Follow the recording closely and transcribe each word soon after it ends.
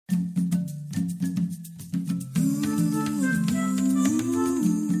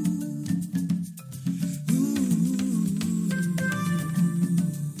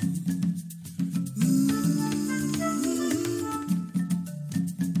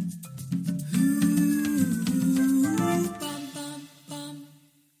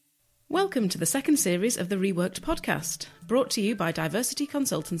Welcome to the second series of the Reworked podcast, brought to you by diversity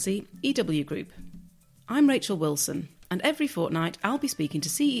consultancy EW Group. I'm Rachel Wilson, and every fortnight I'll be speaking to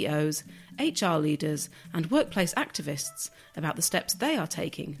CEOs, HR leaders and workplace activists about the steps they are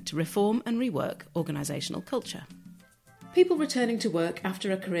taking to reform and rework organisational culture. People returning to work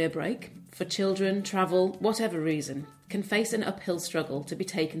after a career break, for children, travel, whatever reason, can face an uphill struggle to be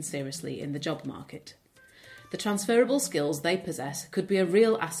taken seriously in the job market. The transferable skills they possess could be a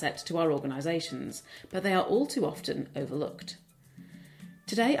real asset to our organisations, but they are all too often overlooked.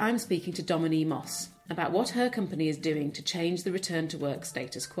 Today I'm speaking to Dominie Moss about what her company is doing to change the return to work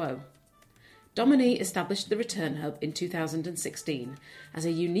status quo. Dominie established the Return Hub in 2016 as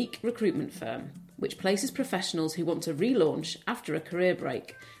a unique recruitment firm which places professionals who want to relaunch after a career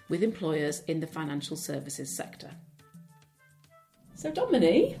break with employers in the financial services sector. So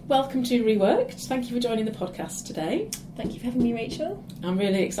Dominie, welcome to Reworked. Thank you for joining the podcast today. Thank you for having me, Rachel. I'm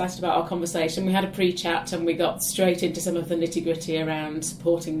really excited about our conversation. We had a pre-chat and we got straight into some of the nitty-gritty around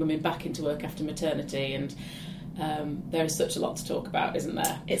supporting women back into work after maternity, and there is such a lot to talk about, isn't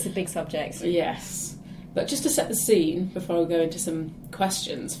there? It's a big subject. Yes. But just to set the scene before we go into some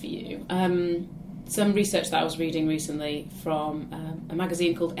questions for you, some research that I was reading recently from a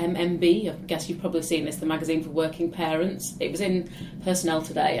magazine called MMB. I guess you've probably seen this, the magazine for working parents. It was in Personnel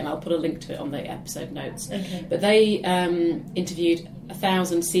today, and I'll put a link to it on the episode notes. Okay. But they interviewed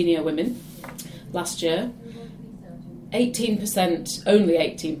 1,000 senior women last year. 18%, only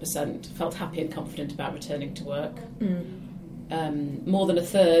 18%, felt happy and confident about returning to work. More than a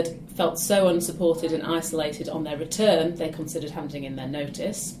third felt so unsupported and isolated on their return, they considered handing in their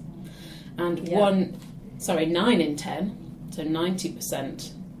notice. And 9 in 10, so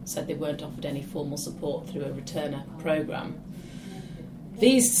 90%, said they weren't offered any formal support through a returner programme.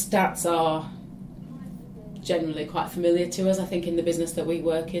 These stats are generally quite familiar to us, I think, in the business that we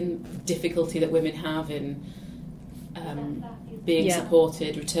work in, the difficulty that women have in being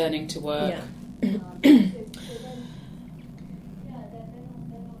supported, returning to work. Yeah.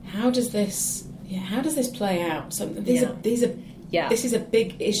 How does this play out? So this is a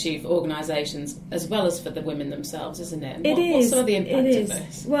big issue for organisations as well as for the women themselves, isn't it? And what's some of the impact of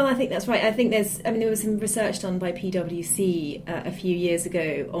this? Well, I think that's right. I think there was some research done by PwC a few years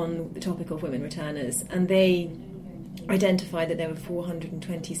ago on the topic of women returners, and they identified that there were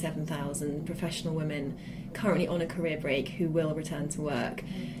 427,000 professional women currently on a career break who will return to work.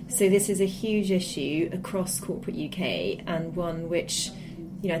 So this is a huge issue across corporate UK, and one which,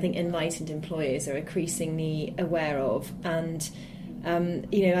 I think enlightened employers are increasingly aware of. And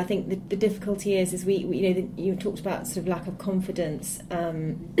I think the difficulty is we you talked about sort of lack of confidence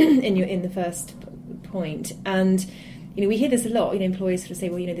in the first point, and we hear this a lot. Employers sort of say,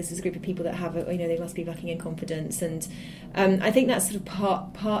 well, this is a group of people that have they must be lacking in confidence, and I think that's sort of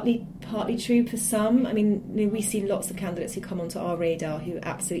partly true for some. I mean, we see lots of candidates who come onto our radar who are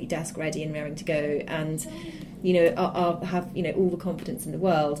absolutely desk ready and raring to go, and have all the confidence in the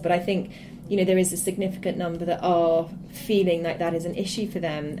world. But I think there is a significant number that are feeling like that is an issue for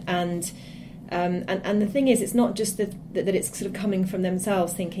them, and the thing is, it's not just that it's sort of coming from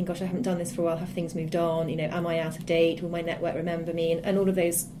themselves thinking, gosh, I haven't done this for a while, have things moved on, am I out of date, will my network remember me, and all of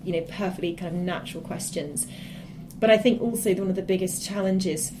those perfectly kind of natural questions. But I think also one of the biggest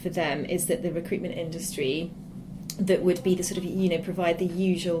challenges for them is that the recruitment industry, that would be the sort of provide the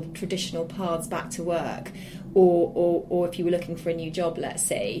usual traditional paths back to work, or if you were looking for a new job, let's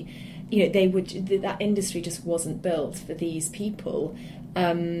say, that industry just wasn't built for these people.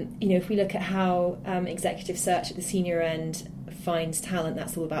 If we look at how executive search at the senior end finds talent,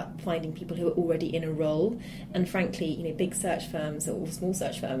 that's all about finding people who are already in a role. And frankly, big search firms or small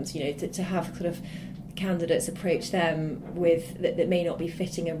search firms, to have sort of candidates approach them with that may not be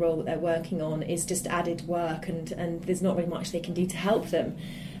fitting a role that they're working on is just added work, and there's not very much they can do to help them.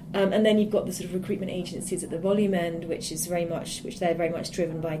 And then you've got the sort of recruitment agencies at the volume end, which they're very much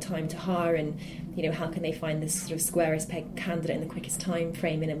driven by time to hire, and how can they find this sort of squarest peg candidate in the quickest time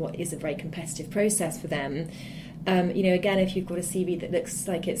frame in what is a very competitive process for them. Again, if you've got a CV that looks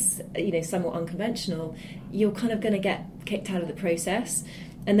like it's somewhat unconventional, you're kind of going to get kicked out of the process.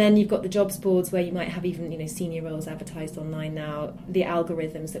 And then you've got the jobs boards where you might have even senior roles advertised online now. The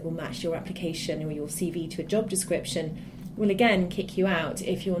algorithms that will match your application or your CV to a job description will again kick you out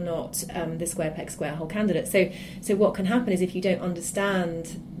if you're not the square peg square hole candidate. So what can happen is, if you don't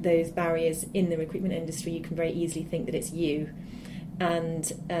understand those barriers in the recruitment industry, you can very easily think that it's you, and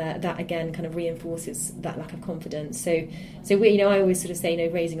that again kind of reinforces that lack of confidence. So we, I always sort of say,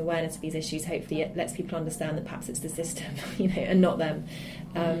 raising awareness of these issues, hopefully it lets people understand that perhaps it's the system, and not them,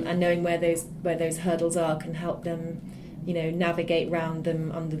 and knowing where those hurdles are can help them navigate round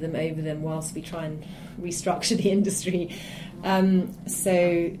them, under them, over them, whilst we try and restructure the industry. And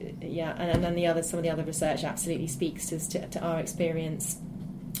then some of the other research absolutely speaks to our experience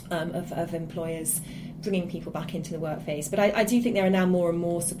of employers bringing people back into the workplace. But I do think there are now more and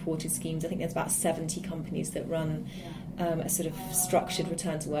more supported schemes. I think there's about 70 companies that run a sort of structured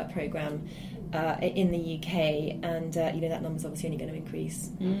return to work programme in the UK, and that number's obviously only going to increase.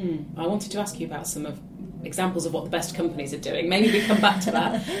 I wanted to ask you about some of examples of what the best companies are doing. Maybe we come back to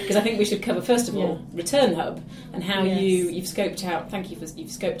that, because I think we should cover first of all Return Hub and how you've scoped out. Thank you for you've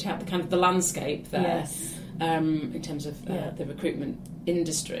scoped out the kind of the landscape there. Yes. In terms of the recruitment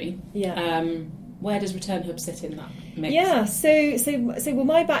industry. Where does Return Hub sit in that mix? Yeah, so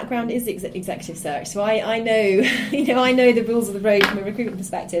my background is executive search, so I know I know the rules of the road from a recruitment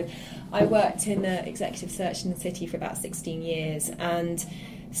perspective. I worked in executive search in the city for about 16 years and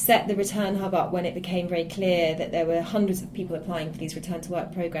set the Return Hub up when it became very clear that there were hundreds of people applying for these return to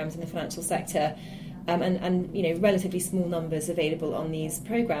work programs in the financial sector, and relatively small numbers available on these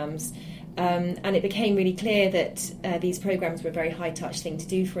programs. And it became really clear that these programs were a very high-touch thing to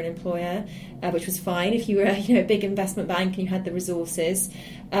do for an employer, which was fine if you were a big investment bank and you had the resources.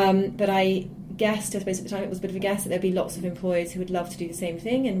 But I suppose at the time it was a bit of a guess, that there'd be lots of employers who would love to do the same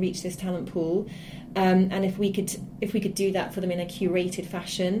thing and reach this talent pool. And if we could do that for them in a curated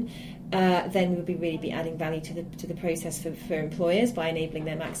fashion, then we would really be adding value to the process for employers by enabling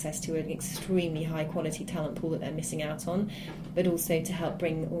them access to an extremely high quality talent pool that they're missing out on, but also to help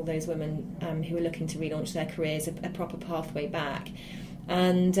bring all those women who are looking to relaunch their careers a proper pathway back.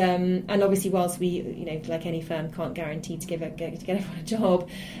 And obviously, whilst we, like any firm, can't guarantee to get everyone a job,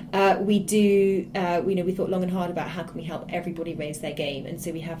 we thought long and hard about how can we help everybody raise their game. And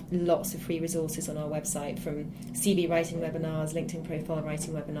so we have lots of free resources on our website, from CV writing webinars, LinkedIn profile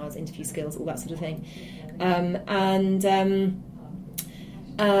writing webinars, interview skills, all that sort of thing.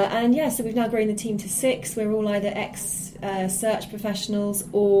 So we've now grown the team to 6. We're all either ex-search professionals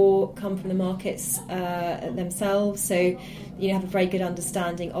or come from the markets themselves. So have a very good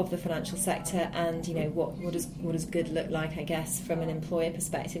understanding of the financial sector and what does good look like, I guess, from an employer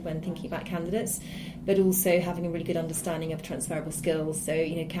perspective when thinking about candidates, but also having a really good understanding of transferable skills. So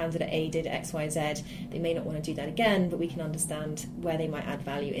candidate A did X, Y, Z. They may not want to do that again, but we can understand where they might add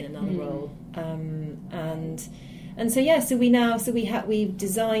value in another role. We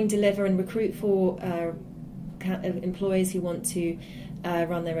design, deliver, and recruit for employers who want to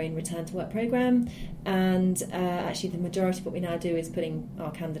run their own return to work programme. And actually, the majority of what we now do is putting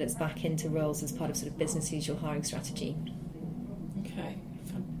our candidates back into roles as part of sort of business as usual hiring strategy. Okay,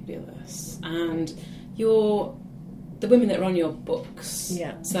 fabulous. And the women that are on your books.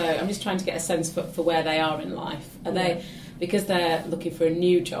 Yeah. So I'm just trying to get a sense for where they are in life. Are they, because they're looking for a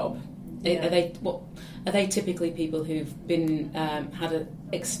new job? Are they typically people who've been had an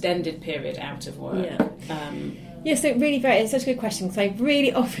extended period out of work? So it's such a good question, because I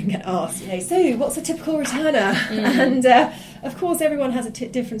really often get asked, so what's a typical returner? And of course everyone has a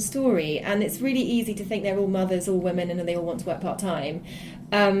different story, and it's really easy to think they're all mothers, all women, and they all want to work part-time.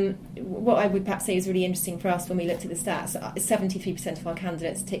 What I would perhaps say is really interesting for us when we looked at the stats, 73% of our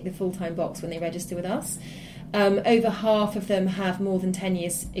candidates tick the full-time box when they register with us. Over half of them have more than 10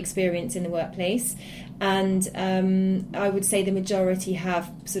 years experience in the workplace, and I would say the majority have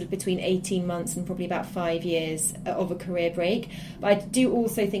sort of between 18 months and probably about 5 years of a career break. But I do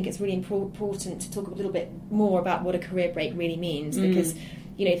also think it's really important to talk a little bit more about what a career break really means, because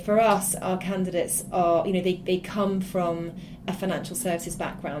for us, our candidates are, they come from a financial services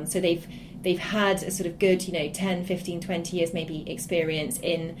background, so they've had a sort of good, 10, 15, 20 years maybe experience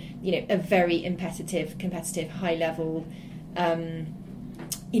in, a very competitive, high-level,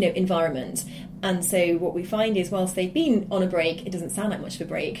 environment. And so what we find is, whilst they've been on a break, it doesn't sound like much of a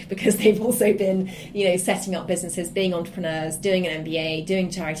break, because they've also been, setting up businesses, being entrepreneurs, doing an MBA, doing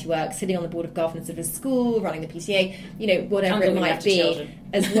charity work, sitting on the board of governance of a school, running the PTA, whatever it might be, children.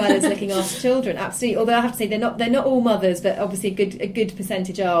 As well as looking after children. Absolutely. Although I have to say they're not all mothers, but obviously a good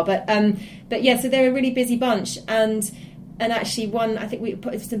percentage are. But so they're a really busy bunch. And actually, I think we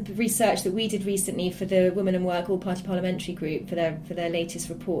put some research that we did recently for the Women and Work All-Party Parliamentary Group for their latest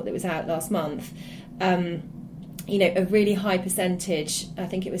report that was out last month. A really high percentage, I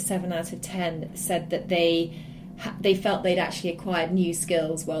think it was 7 out of 10, said that they felt they'd actually acquired new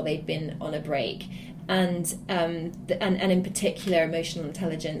skills while they'd been on a break. And in particular, emotional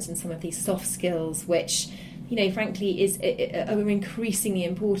intelligence and some of these soft skills, which frankly are increasingly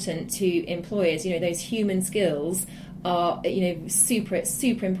important to employers. Those human skills are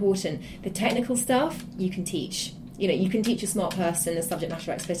super important. The technical stuff you can teach. you can teach a smart person a subject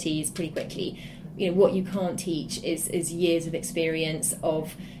matter expertise pretty quickly. What you can't teach is years of experience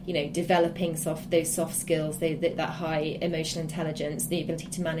of developing those soft skills, that high emotional intelligence, the ability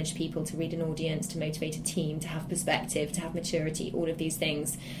to manage people, to read an audience, to motivate a team, to have perspective, to have maturity, all of these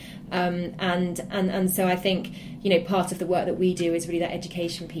things. And so I think part of the work that we do is really that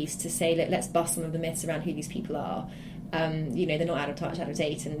education piece to say, let's bust some of the myths around who these people are. They're not out of touch, out of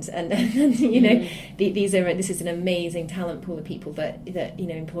date, and this is an amazing talent pool of people that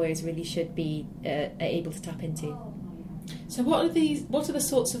employers really should be able to tap into. So what are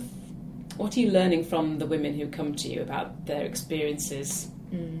you learning from the women who come to you about their experiences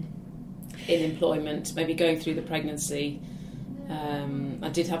in employment, maybe going through the pregnancy? I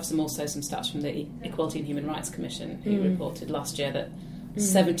did have some stats from the Equality and Human Rights Commission who reported last year that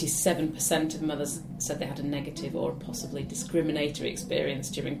 77% of mothers said they had a negative or possibly discriminatory experience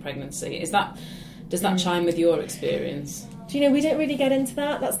during pregnancy. Does that chime with your experience? Do we don't really get into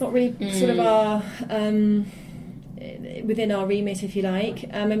that. That's not really sort of our within our remit, if you like.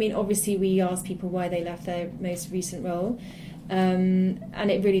 Obviously we ask people why they left their most recent role, and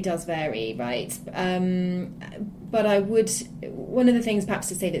it really does vary, right? But one of the things perhaps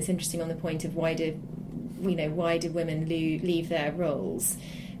to say that's interesting on the point of why do women leave their roles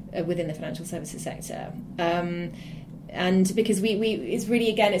within the financial services sector? And because it's really,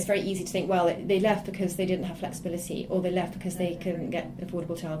 again, it's very easy to think, well, they left because they didn't have flexibility, or they left because they couldn't get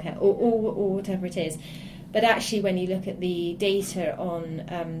affordable childcare, or whatever it is. But actually, when you look at the data on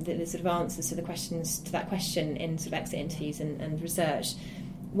the sort of answers to that question in sort of exit interviews and research,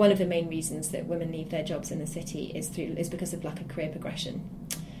 one of the main reasons that women leave their jobs in the city is because of lack of career progression.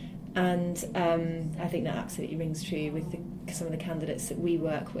 And I think that absolutely rings true with some of the candidates that we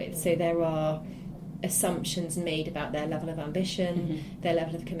work with. So there are assumptions made about their level of ambition, their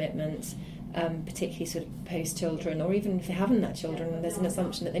level of commitment, particularly sort of post-children, or even if they haven't had children, there's an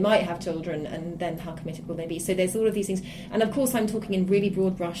assumption that they might have children, and then how committed will they be? So there's all of these things. And of course I'm talking in really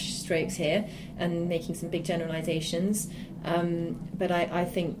broad brush strokes here and making some big generalisations. But I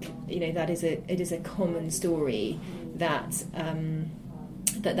think it is a common story that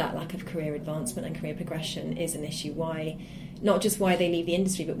that lack of career advancement and career progression is an issue. Why, not just why they leave the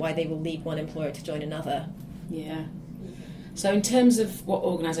industry, but why they will leave one employer to join another. Yeah. So in terms of what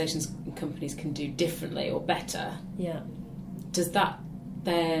organisations and companies can do differently or better, does that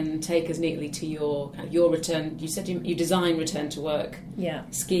then take us neatly to your return? You said you design return to work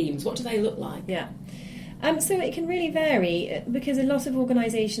schemes. What do they look like? Yeah. So it can really vary, because a lot of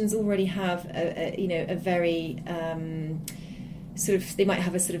organisations already have a very they might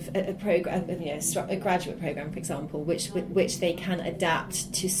have a program, a graduate program, for example, which they can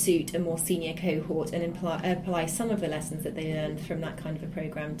adapt to suit a more senior cohort and apply some of the lessons that they learned from that kind of a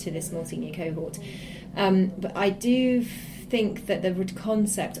program to this more senior cohort. But I do think that the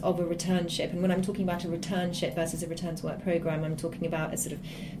concept of a returnship, and when I'm talking about a returnship versus a return to work program, I'm talking about a sort of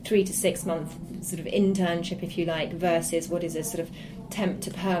 3 to 6 month sort of internship, if you like, versus what is a sort of temp to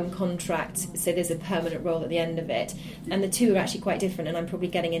perm contract, so there's a permanent role at the end of it, and the two are actually quite different, and I'm probably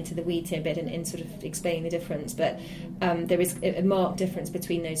getting into the weeds here a bit in sort of explaining the difference, but there is a marked difference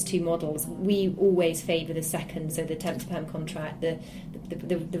between those two models. We always favour the second, so the temp to perm contract, the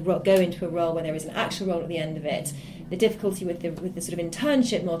go into a role where there is an actual role at the end of it. The difficulty with the sort of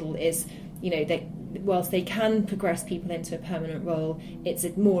internship model is, that whilst they can progress people into a permanent role, it's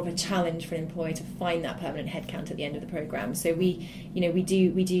more of a challenge for an employer to find that permanent headcount at the end of the programme. So we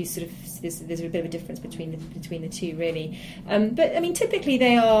do sort of, there's a bit of a difference between the two, really. But I mean, typically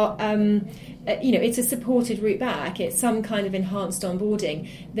they are, it's a supported route back. It's some kind of enhanced onboarding.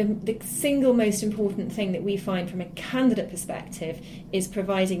 The single most important thing that we find from a candidate perspective is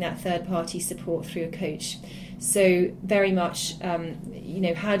providing that third party support through a coach. So very much,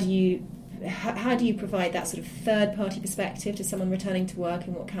 how do you provide that sort of third party perspective to someone returning to work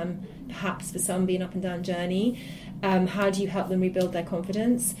in what can perhaps for some be an up and down journey? How do you help them rebuild their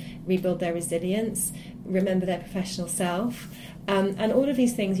confidence, rebuild their resilience, remember their professional self? And all of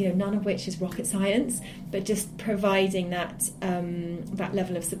these things, none of which is rocket science, but just providing that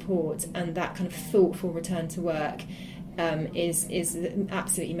level of support and that kind of thoughtful return to work is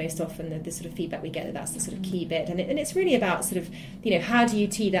absolutely most often the sort of feedback we get, that's the sort of key bit, and it's really about sort of how do you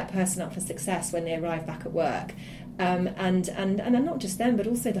tee that person up for success when they arrive back at work, and not just them but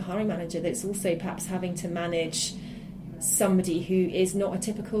also the hiring manager, that's also perhaps having to manage somebody who is not a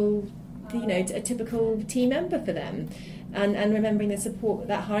typical team member for them, and remembering the support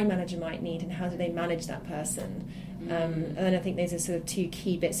that hiring manager might need, and how do they manage that person. And I think those are sort of two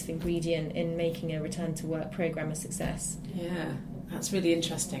key bits of ingredient in making a return to work programme a success. Yeah, that's really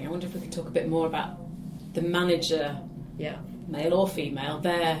interesting. I wonder if we could talk a bit more about the manager, male or female,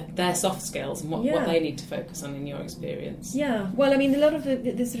 their soft skills and what they need to focus on in your experience? Yeah, well, I mean, a lot of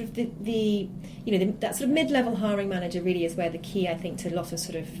the sort of that sort of mid-level hiring manager really is where the key, I think, to a lot of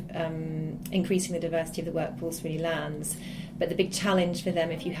sort of increasing the diversity of the workforce really lands. But the big challenge for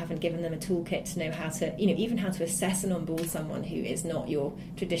them, if you haven't given them a toolkit to know how to, even how to assess and onboard someone who is not your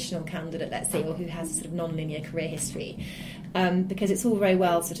traditional candidate, let's say, or who has a sort of non-linear career history. Because it's all very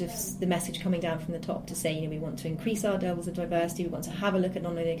well sort of the message coming down from the top to say, we want to increase our levels of diversity, we want to have a look at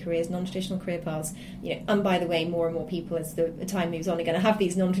non-linear careers, non-traditional career paths, and by the way, more and more people as the time moves on are going to have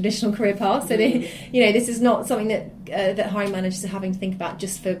these non-traditional career paths. So this is not something that hiring managers are having to think about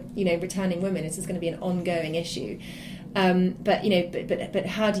just for returning women. This is going to be an ongoing issue. But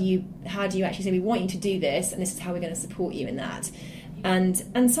how do you actually say, we want you to do this, and this is how we're going to support you in that?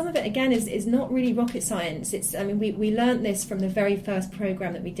 And some of it again is not really rocket science. We learned this from the very first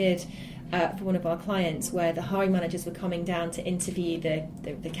program that we did for one of our clients, where the hiring managers were coming down to interview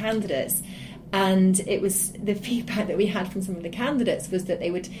the candidates. And it was the feedback that we had from some of the candidates was that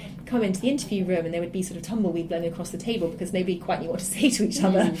they would come into the interview room and there would be sort of tumbleweed blowing across the table because nobody quite knew what to say to each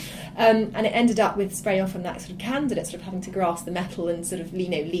other. And it ended up with very often that sort of candidate sort of having to grasp the nettle and sort of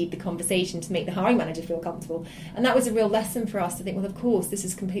lead the conversation to make the hiring manager feel comfortable. And that was a real lesson for us to think, well, of course, this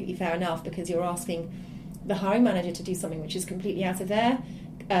is completely fair enough, because you're asking the hiring manager to do something which is completely out of their,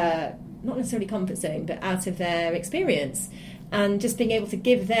 not necessarily comfort zone, but out of their experience. And just being able to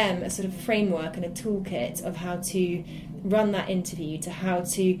give them a sort of framework and a toolkit of how to run that interview, to how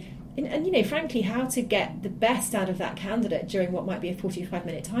to, and frankly, how to get the best out of that candidate during what might be a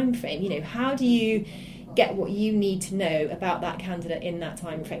 45-minute time frame. How do you get what you need to know about that candidate in that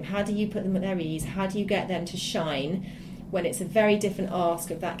time frame? How do you put them at their ease? How do you get them to shine when it's a very different ask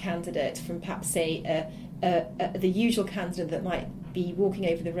of that candidate from perhaps, say, the usual candidate that might be walking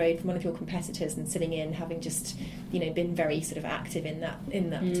over the road from one of your competitors and sitting in, having just been very sort of active in that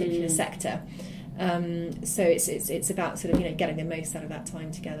particular sector. So it's about sort of getting the most out of that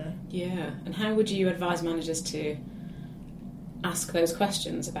time together. Yeah. And how would you advise managers to ask those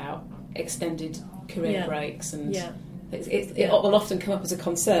questions about extended career breaks? And it will often come up as a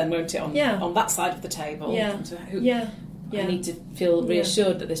concern, won't it, on that side of the table? I need to feel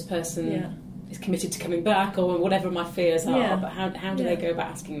reassured that this person is committed to coming back, or whatever my fears are. But how do they go about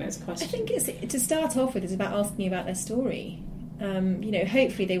asking those questions? I think to start off with, it's about asking about their story.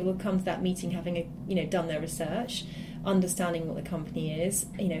 Hopefully they will come to that meeting having done their research, understanding what the company is.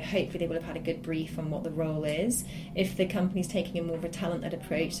 Hopefully they will have had a good brief on what the role is. If the company's taking a more of a talent-led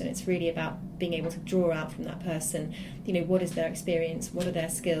approach, then it's really about being able to draw out from that person, what is their experience, what are their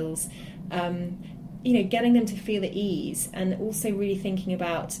skills, getting them to feel at ease, and also really thinking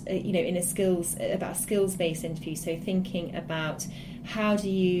about, in a skills-based interview. So thinking about how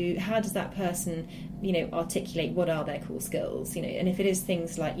does that person, articulate what are their core skills, and if it is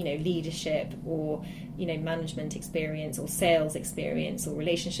things like, leadership or, management experience or sales experience or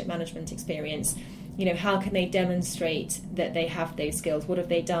relationship management experience, how can they demonstrate that they have those skills? What have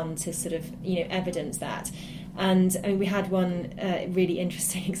they done to sort of, evidence that? And we had one really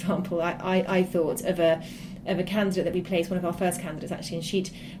interesting example, I thought, of a candidate that we placed, one of our first candidates actually, and she'd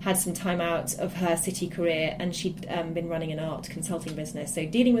had some time out of her city career, and she'd been running an art consulting business, so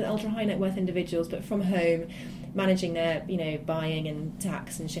dealing with ultra high net worth individuals, but from home, managing their buying and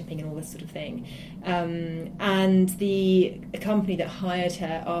tax and shipping and all this sort of thing. And the company that hired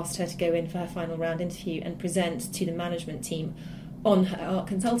her asked her to go in for her final round interview and present to the management team on her art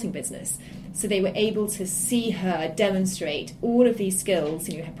consulting business. So they were able to see her demonstrate all of these skills,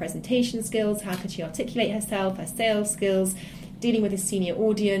 her presentation skills, how could she articulate herself, her sales skills, dealing with a senior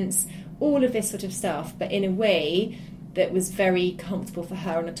audience, all of this sort of stuff, but in a way that was very comfortable for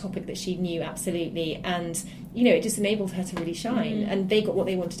her on a topic that she knew absolutely, and it just enabled her to really shine. And they got what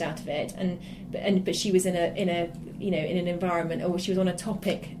they wanted out of it, but she was in an environment, or she was on a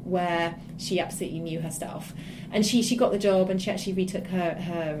topic where she absolutely knew her stuff, and she got the job, and she actually retook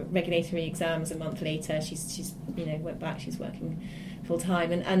her regulatory exams a month later. She's went back, she's working full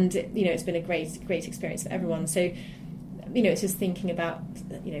time, and it's been a great experience for everyone. So it's just thinking about,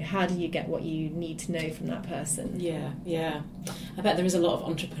 how do you get what you need to know from that person? Yeah. I bet there is a lot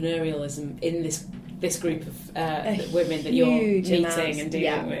of entrepreneurialism in this group of women that you're meeting and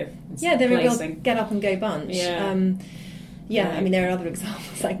dealing with. They're a real get up and go bunch. I mean, there are other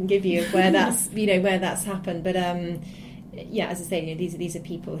examples I can give you of where that's where that's happened, but as I say, these are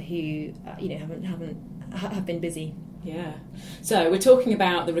people who have been busy. Yeah. So we're talking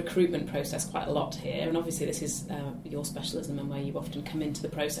about the recruitment process quite a lot here, and obviously this is your specialism and where you often come into the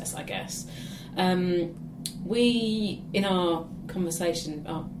process, I guess. We, in our conversation,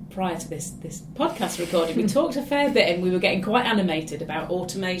 our prior to this podcast recording, we talked a fair bit, and we were getting quite animated about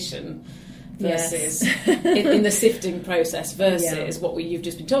automation versus in the sifting process versus what you've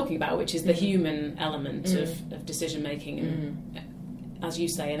just been talking about, which is the human element of decision making, and as you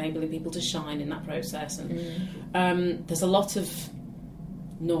say, enabling people to shine in that process. And there's a lot of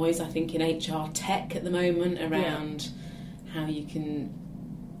noise, I think, in HR tech at the moment around how you can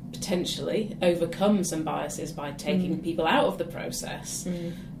potentially overcome some biases by taking people out of the process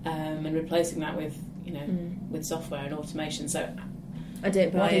and replacing that with with software and automation. So I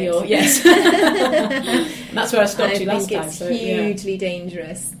don't buy it. Yes. That's where I stopped you last time. I think it's hugely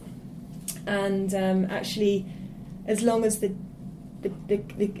dangerous. And actually, as long as so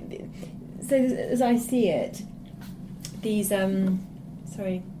as I see it, these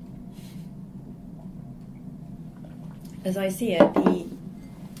as I see it, the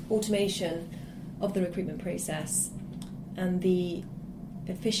automation of the recruitment process and the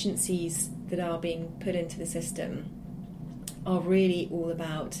efficiencies that are being put into the system are really all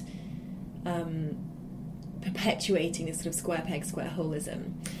about perpetuating this sort of square peg, square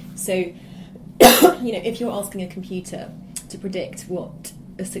holeism. So, if you're asking a computer to predict what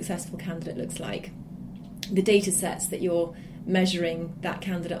a successful candidate looks like, the data sets that you're measuring that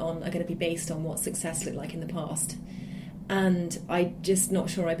candidate on are going to be based on what success looked like in the past. And I'm just not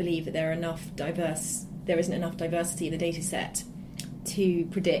sure I believe that there isn't enough diversity in the data set to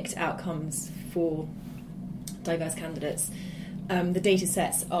predict outcomes for diverse candidates. The data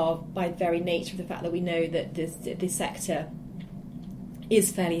sets are, by very nature of the fact that we know that the sector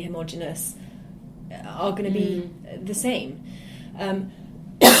is fairly homogenous, are going to be the same.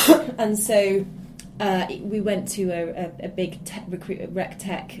 And so we went to a big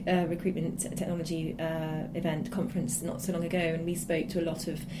recruitment technology conference not so long ago, and we spoke to a lot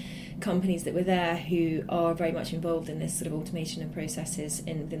of companies that were there who are very much involved in this sort of automation of processes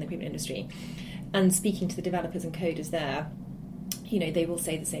within the recruitment industry. And speaking to the developers and coders there, they will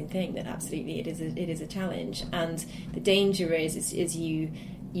say the same thing, that absolutely it is a challenge. And the danger is you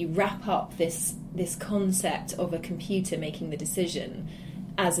wrap up this concept of a computer making the decision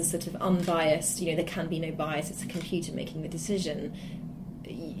as a sort of unbiased, there can be no bias, it's a computer making the decision.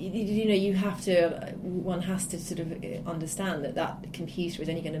 One has to sort of understand that computer is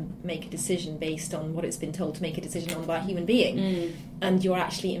only going to make a decision based on what it's been told to make a decision on by a human being. And you're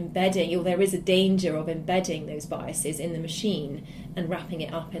actually embedding, or there is a danger of embedding those biases in the machine and wrapping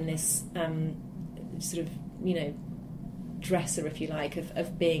it up in this sort of, dresser, if you like,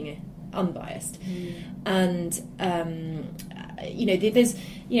 of being unbiased. And there's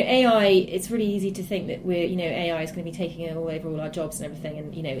AI. It's really easy to think that AI is going to be taking over all our jobs and everything,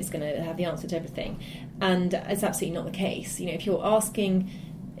 and it's going to have the answer to everything, and it's absolutely not the case. If you're asking,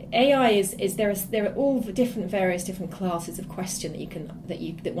 AI there are all the various different classes of question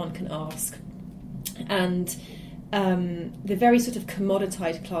that one can ask, and the very sort of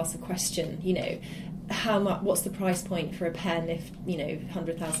commoditized class of question, how much? What's the price point for a pen? If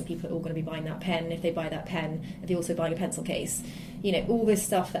 100,000 people are all going to be buying that pen, if they buy that pen, are they also buying a pencil case? All this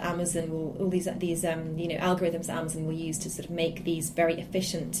stuff that Amazon will, all these algorithms that Amazon will use to sort of make these very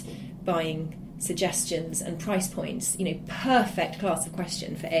efficient buying suggestions and price points. Perfect class of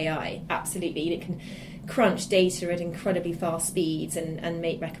question for AI. Absolutely, it can crunch data at incredibly fast speeds and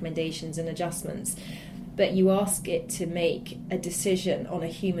make recommendations and adjustments. But you ask it to make a decision on a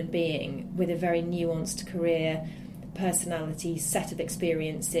human being with a very nuanced career, personality, set of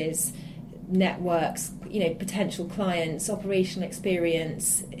experiences, networks, potential clients, operational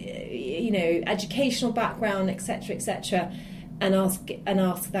experience, educational background, etc., and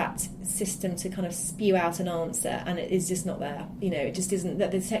ask that system to kind of spew out an answer, and it is just not there. It just isn't,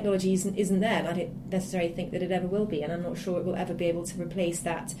 that the technology isn't there, and I don't necessarily think that it ever will be, and I'm not sure it will ever be able to replace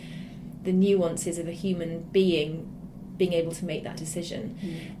that. The nuances of a human being being able to make that decision.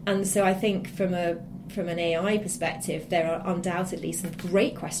 And so I think from an AI perspective, there are undoubtedly some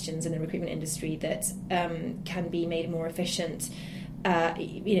great questions in the recruitment industry that can be made more efficient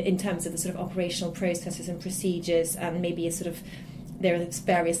in terms of the sort of operational processes and procedures, and maybe there are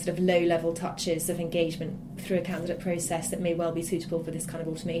various sort of low-level touches of engagement through a candidate process that may well be suitable for this kind of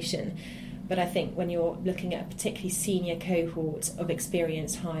automation. But I think when you're looking at a particularly senior cohort of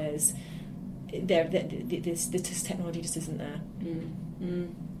experienced hires, this technology just isn't there.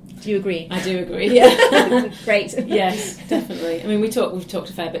 Do you agree? I do agree. Yeah, great. Yes, definitely. I mean, we've talked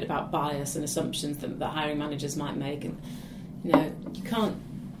a fair bit about bias and assumptions that hiring managers might make, and you can't.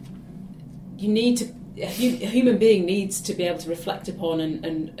 You need to. A human being needs to be able to reflect upon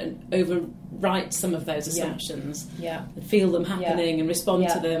and overwrite some of those assumptions. And feel them happening and respond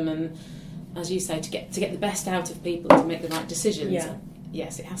to them, and as you say, to get the best out of people, to make the right decisions.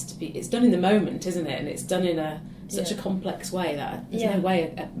 yes, it has to be. It's done in the moment, isn't it? And it's done in such a complex way that there's no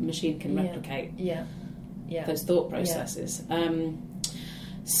way a machine can replicate those thought processes.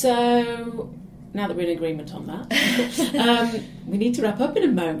 So now that we're in agreement on that, we need to wrap up in a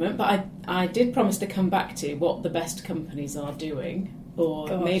moment. But I did promise to come back to what the best companies are doing,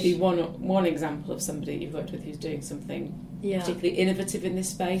 or maybe one example of somebody you've worked with who's doing something particularly innovative in this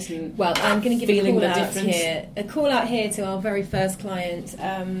space. And I'm going to give a call out here to our very first client.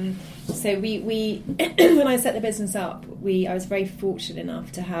 So we when I set the business up, I was very fortunate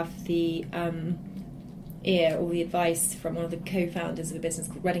enough to have the ear or the advice from one of the co-founders of a business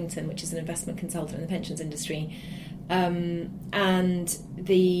called Reddington, which is an investment consultant in the pensions industry. And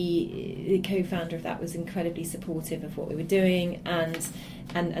the co-founder of that was incredibly supportive of what we were doing and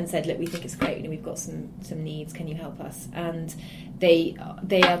said, look, we think it's great, we've got some needs, can you help us? And they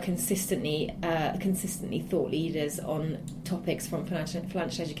are consistently thought leaders on topics from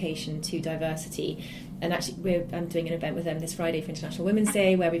financial education to diversity. And actually I'm doing an event with them this Friday for International Women's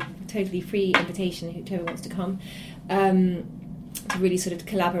Day, where we've totally free invitation, whoever wants to come, to really sort of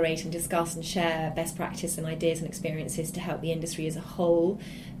collaborate and discuss and share best practice and ideas and experiences to help the industry as a whole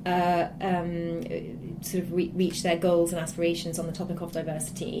sort of reach their goals and aspirations on the topic of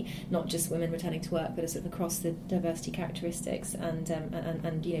diversity, not just women returning to work, but sort of across the diversity characteristics and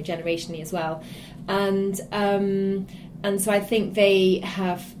generationally as well. And so I think they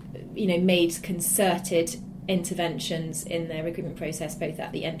have made concerted interventions in their recruitment process, both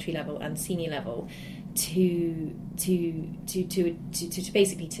at the entry level and senior level, to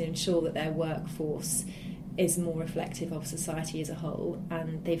basically to ensure that their workforce is more reflective of society as a whole,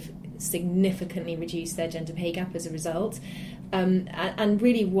 and they've significantly reduced their gender pay gap as a result. And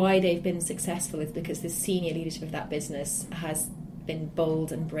really, why they've been successful is because the senior leadership of that business has been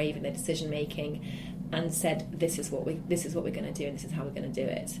bold and brave in their decision making, and said, "This is what we're going to do, and this is how we're going to do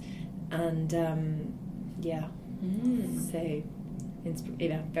it." And so.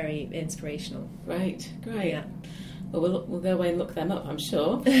 Very inspirational. Great. Yeah. Well, we'll go away and look them up, I'm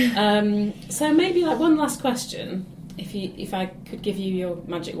sure. So maybe one last question. If I could give you your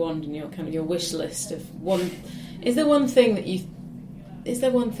magic wand and your wish list of one, is there one thing that you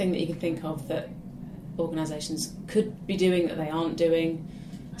can think of that organisations could be doing that they aren't doing?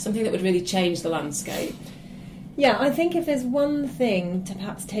 Something that would really change the landscape? Yeah, I think if there's one thing to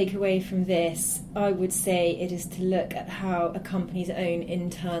perhaps take away from this, I would say it is to look at how a company's own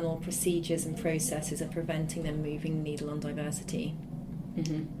internal procedures and processes are preventing them moving the needle on diversity.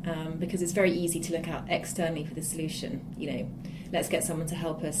 Mm-hmm. Because it's very easy to look out externally for the solution. Let's get someone to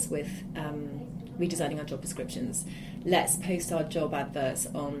help us with redesigning our job descriptions. Let's post our job adverts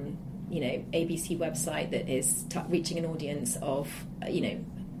on, ABC website that is reaching an audience of,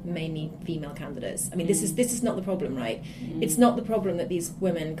 mainly female candidates. I mean, this is not the problem, right? It's not the problem that these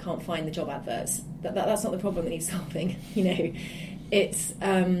women can't find the job adverts. That's not the problem that needs solving. It's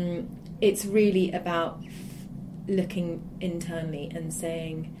really about looking internally and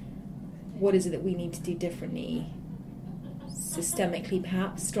saying, what is it that we need to do differently, systemically,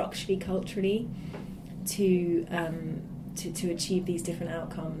 perhaps structurally, culturally, to achieve these different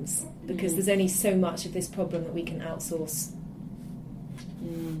outcomes? Because there's only so much of this problem that we can outsource.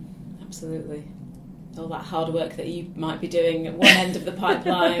 Absolutely. All that hard work that you might be doing at one end of the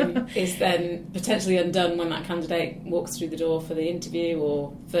pipeline is then potentially undone when that candidate walks through the door for the interview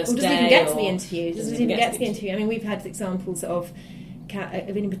or first day. Doesn't even get to the interview. Doesn't even get to the interview. I mean, we've had examples of,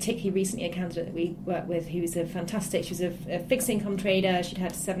 particularly recently, a candidate that we worked with who was fantastic. She was a fixed income trader. She'd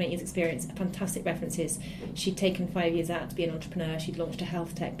had 7-8 years experience, fantastic references. She'd taken 5 years out to be an entrepreneur. She'd launched a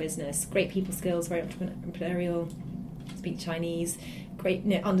health tech business. Great people skills, very entrepreneurial, speak Chinese, great,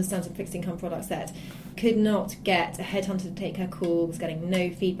 understands some fixed income products that could not get a headhunter to take her call, was getting no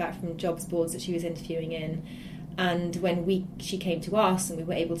feedback from jobs boards that she was interviewing in. And when she came to us and we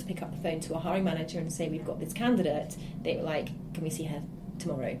were able to pick up the phone to our hiring manager and say, we've got this candidate, they were like, can we see her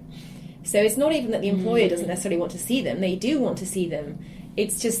tomorrow? So it's not even that the employer doesn't necessarily want to see them, they do want to see them.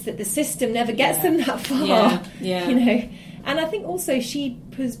 It's just that the system never gets them that far. And I think also she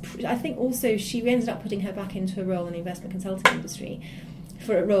ended up putting her back into a role in the investment consulting industry,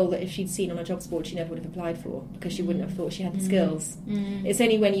 for a role that if she'd seen on a jobs board she never would have applied for, because she wouldn't have thought she had the skills. It's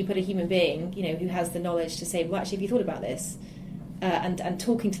only when you put a human being, who has the knowledge to say, well, actually, have you thought about this? And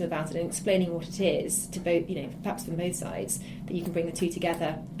talking to them about it and explaining what it is to both, perhaps from both sides, that you can bring the two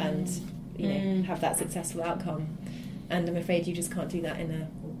together and have that successful outcome. And I'm afraid you just can't do that on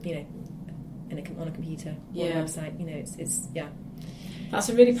a computer or a website. That's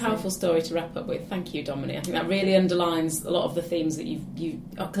a really powerful story to wrap up with. Thank you, Dominie. I think that really underlines a lot of the themes that you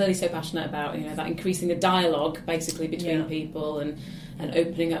are clearly so passionate about. You know, that increasing the dialogue basically between people and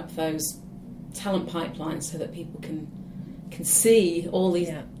opening up those talent pipelines so that people can see all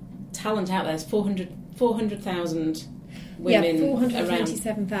these talent out there. There's 400,000 women.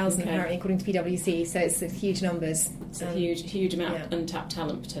 427,000 apparently, according to PwC. So it's huge numbers. It's a huge amount of untapped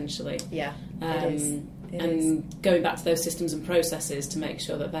talent potentially. Yeah, it is. Going back to those systems and processes to make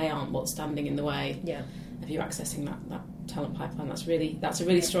sure that they aren't what's standing in the way of you accessing that talent pipeline. That's a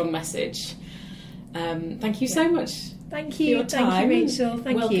really strong message. Thank you so much. Thank you. Thank you, Rachel.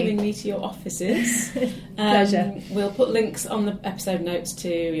 Thank you. Welcoming me to your offices. Pleasure. We'll put links on the episode notes to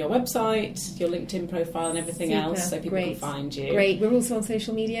your website, your LinkedIn profile and everything else so people can find you. Great. We're also on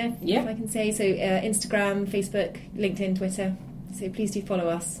social media, if I can say. So Instagram, Facebook, LinkedIn, Twitter. So please do follow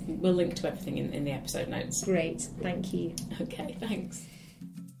us. We'll link to everything in the episode notes. Great. Thank you. Okay, thanks.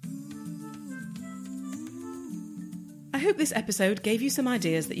 I hope this episode gave you some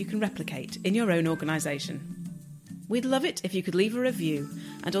ideas that you can replicate in your own organisation. We'd love it if you could leave a review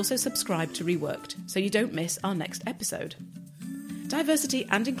and also subscribe to Reworked so you don't miss our next episode. Diversity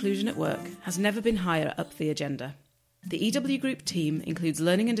and inclusion at work has never been higher up the agenda. The EW Group team includes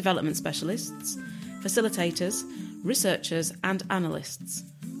learning and development specialists, facilitators, researchers and analysts,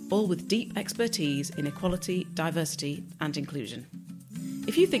 all with deep expertise in equality, diversity and inclusion.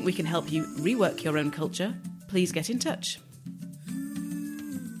 If you think we can help you rework your own culture, please get in touch.